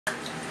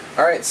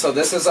Alright, so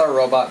this is our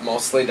robot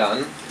mostly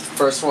done.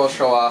 First we'll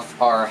show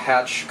off our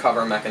hatch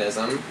cover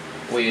mechanism.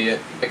 We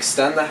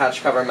extend the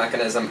hatch cover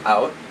mechanism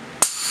out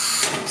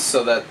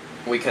so that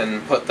we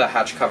can put the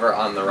hatch cover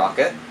on the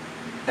rocket.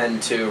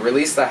 And to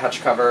release the hatch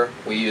cover,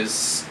 we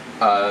use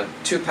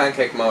two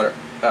pancake motor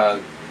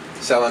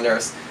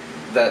cylinders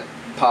that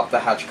pop the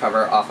hatch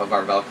cover off of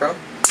our Velcro.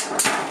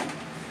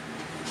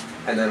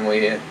 And then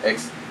we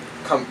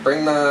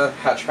bring the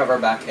hatch cover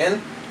back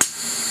in.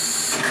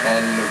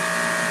 And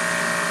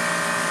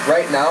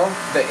right now,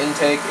 the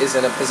intake is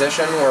in a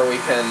position where we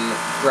can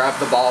grab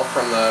the ball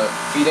from the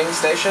feeding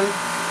station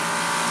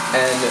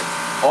and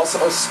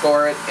also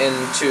score it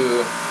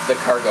into the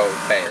cargo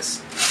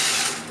bays.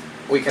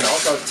 We can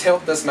also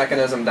tilt this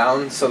mechanism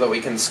down so that we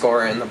can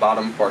score in the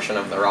bottom portion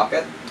of the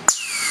rocket.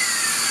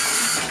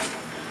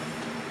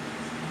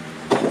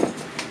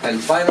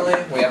 And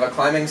finally, we have a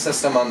climbing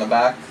system on the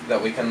back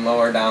that we can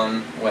lower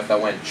down with a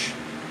winch.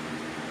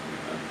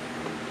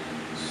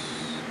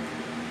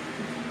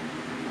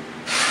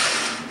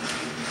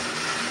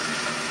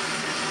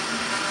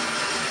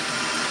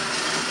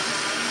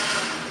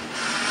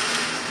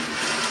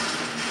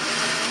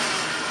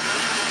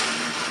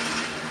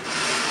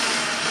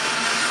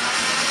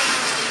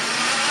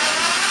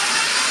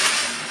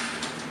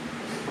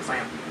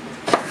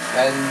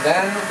 And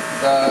then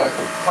the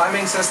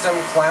climbing system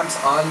clamps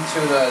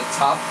onto the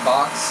top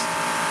box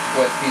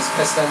with these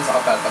pistons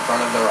up at the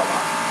front of the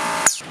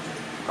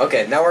robot.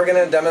 Okay, now we're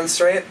going to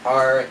demonstrate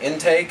our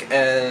intake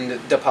and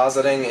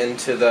depositing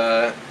into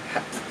the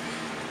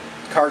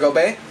cargo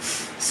bay.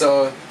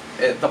 So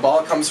the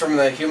ball comes from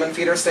the human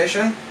feeder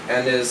station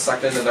and is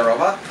sucked into the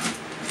robot.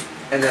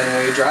 And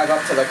then we drive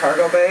up to the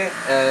cargo bay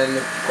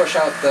and push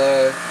out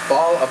the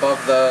ball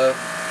above the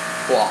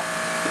wall.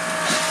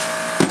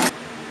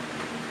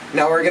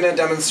 Now we're going to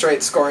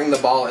demonstrate scoring the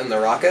ball in the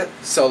rocket.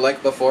 So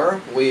like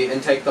before, we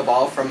intake the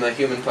ball from the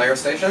human player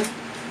station,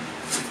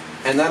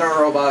 and then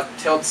our robot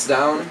tilts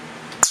down,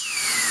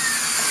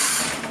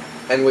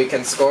 and we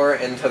can score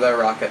into the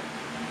rocket.